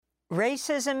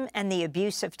Racism and the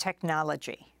Abuse of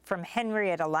Technology, from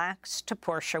Henrietta Lacks to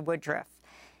Porcha Woodruff.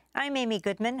 I'm Amy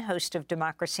Goodman, host of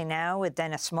Democracy Now! With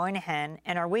Dennis Moynihan,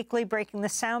 and our weekly Breaking the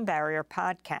Sound Barrier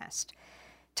podcast.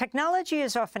 Technology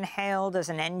is often hailed as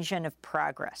an engine of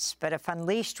progress, but if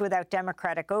unleashed without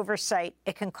democratic oversight,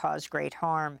 it can cause great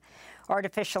harm.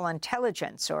 Artificial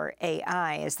intelligence, or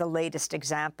AI, is the latest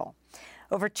example.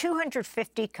 Over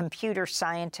 250 computer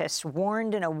scientists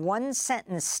warned in a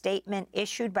one-sentence statement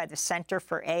issued by the Center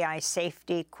for AI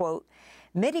Safety, quote,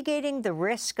 "Mitigating the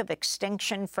risk of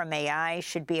extinction from AI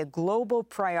should be a global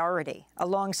priority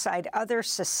alongside other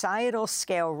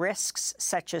societal-scale risks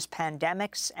such as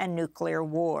pandemics and nuclear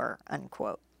war,"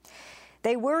 unquote.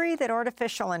 They worry that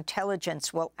artificial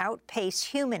intelligence will outpace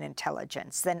human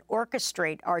intelligence, then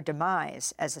orchestrate our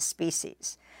demise as a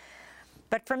species.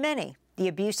 But for many, the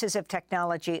abuses of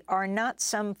technology are not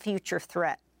some future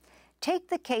threat. Take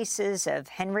the cases of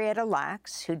Henrietta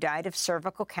Lacks, who died of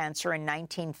cervical cancer in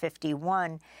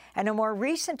 1951, and a more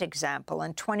recent example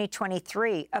in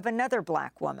 2023 of another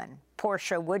Black woman,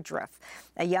 Porcha Woodruff,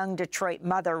 a young Detroit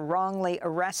mother wrongly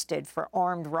arrested for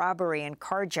armed robbery and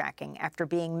carjacking after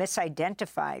being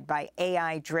misidentified by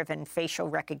AI-driven facial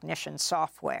recognition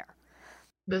software.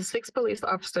 The 6 police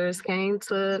officers came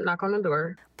to knock on the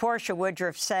door. Porcha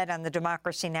Woodruff said on the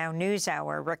Democracy Now!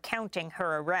 NewsHour, recounting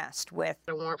her arrest with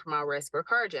a warrant for my arrest for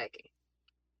carjacking.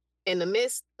 In the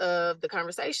midst of the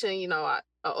conversation, I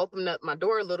opened up my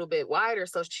door a little bit wider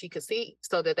so that they could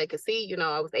see,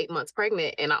 I was 8 months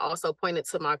pregnant. And I also pointed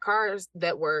to my cars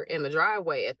that were in the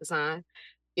driveway at the time.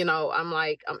 I'm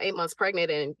like, I'm 8 months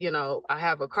pregnant and, I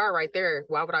have a car right there.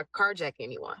 Why would I carjack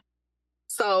anyone?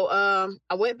 So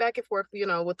I went back and forth,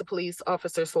 with the police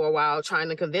officers for a while, trying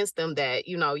to convince them that,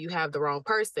 you have the wrong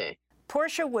person.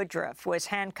 Porcha Woodruff was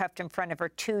handcuffed in front of her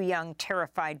 2 young,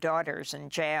 terrified daughters and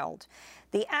jailed.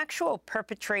 The actual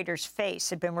perpetrator's face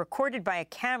had been recorded by a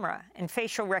camera, and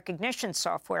facial recognition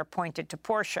software pointed to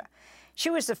Porcha. She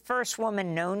was the first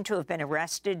woman known to have been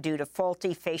arrested due to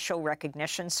faulty facial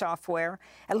recognition software.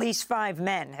 At least 5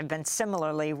 men have been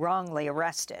similarly wrongly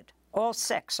arrested. All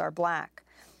 6 are Black.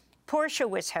 Porcha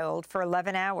was held for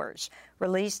 11 hours,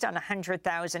 released on a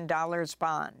 $100,000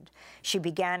 bond. She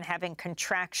began having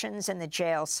contractions in the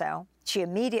jail cell. She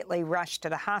immediately rushed to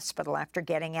the hospital after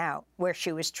getting out, where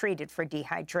she was treated for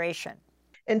dehydration.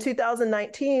 In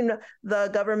 2019, the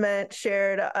government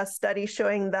shared a study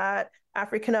showing that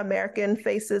African-American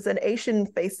faces and Asian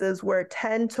faces were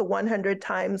 10 to 100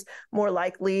 times more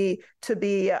likely to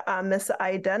be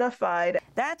misidentified.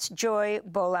 That's Joy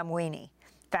Bolamwini,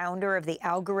 founder of the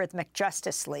Algorithmic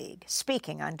Justice League,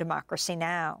 speaking on Democracy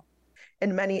Now!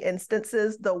 In many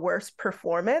instances, the worst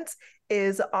performance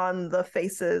is on the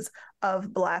faces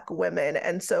of Black women.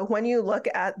 And so when you look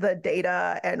at the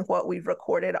data and what we've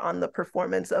recorded on the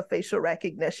performance of facial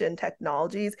recognition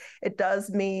technologies, it does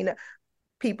mean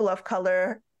people of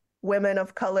color, women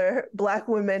of color, Black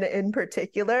women in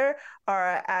particular,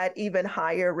 are at even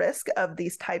higher risk of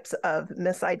these types of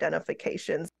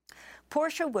misidentifications.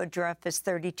 Porcha Woodruff is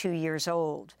 32 years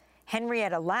old.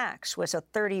 Henrietta Lacks was a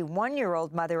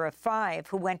 31-year-old mother of 5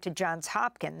 who went to Johns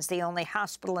Hopkins, the only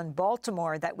hospital in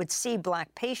Baltimore that would see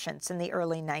Black patients in the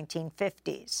early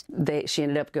 1950s. She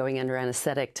ended up going under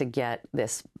anesthetic to get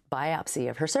this biopsy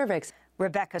of her cervix.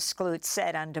 Rebecca Skloot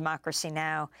said on Democracy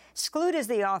Now! Skloot is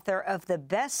the author of the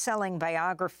best-selling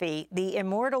biography, The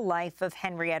Immortal Life of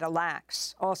Henrietta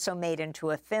Lacks, also made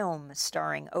into a film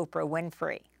starring Oprah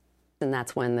Winfrey. And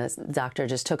that's when the doctor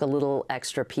just took a little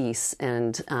extra piece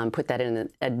and put that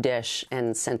in a dish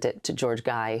and sent it to George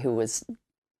Guy, who was,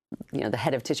 the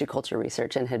head of tissue culture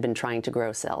research and had been trying to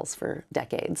grow cells for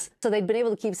decades. So they'd been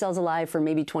able to keep cells alive for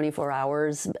maybe 24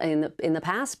 hours in the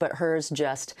past, but hers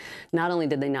just, not only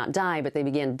did they not die, but they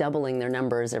began doubling their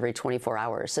numbers every 24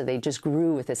 hours. So they just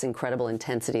grew with this incredible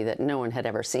intensity that no one had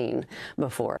ever seen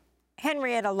before.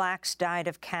 Henrietta Lacks died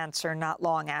of cancer not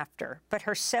long after, but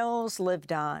her cells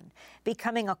lived on,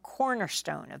 becoming a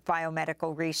cornerstone of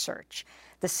biomedical research.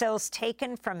 The cells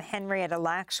taken from Henrietta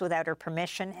Lacks without her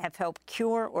permission have helped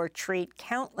cure or treat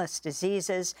countless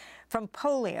diseases, from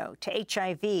polio to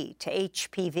HIV to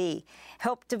HPV,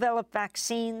 helped develop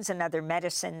vaccines and other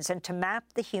medicines, and to map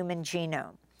the human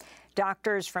genome.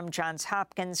 Doctors from Johns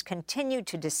Hopkins continued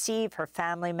to deceive her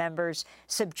family members,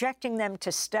 subjecting them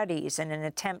to studies in an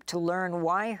attempt to learn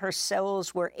why her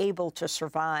cells were able to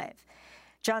survive.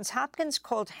 Johns Hopkins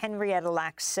called Henrietta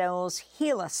Lacks' cells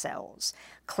HeLa cells,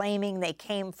 claiming they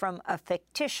came from a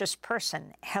fictitious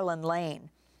person, Helen Lane.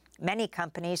 Many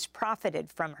companies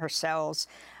profited from her cells.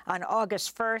 On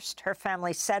August 1st, her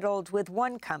family settled with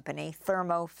one company,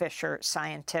 Thermo Fisher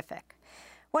Scientific.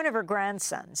 One of her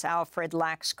grandsons, Alfred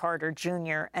Lax Carter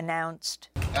Jr., announced,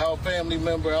 "Our family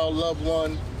member, our loved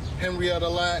one, Henrietta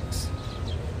Lax,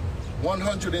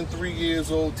 103 years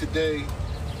old today.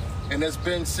 And as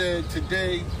Ben said,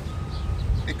 today,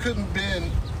 it couldn't have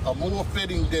been a more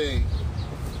fitting day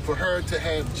for her to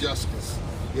have justice.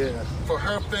 Yeah. For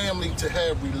her family to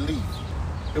have relief.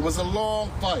 It was a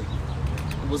long fight.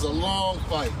 It was a long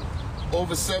fight,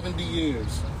 over 70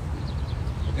 years.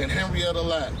 And Henrietta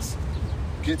Lax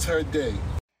gets her day."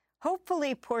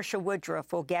 Hopefully, Porcha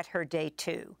Woodruff will get her day,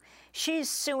 too. She's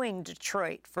suing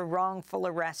Detroit for wrongful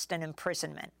arrest and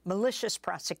imprisonment, malicious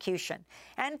prosecution,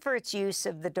 and for its use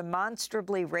of the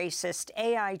demonstrably racist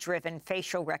AI-driven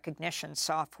facial recognition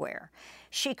software.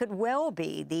 She could well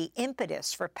be the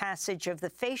impetus for passage of the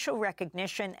Facial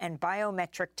Recognition and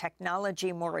Biometric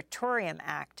Technology Moratorium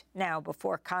Act, now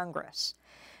before Congress.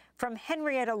 From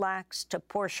Henrietta Lax to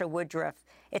Porcha Woodruff,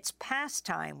 it's past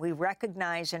time we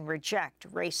recognize and reject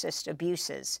racist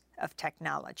abuses of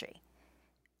technology.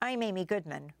 I'm Amy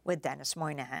Goodman with Dennis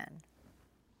Moynihan.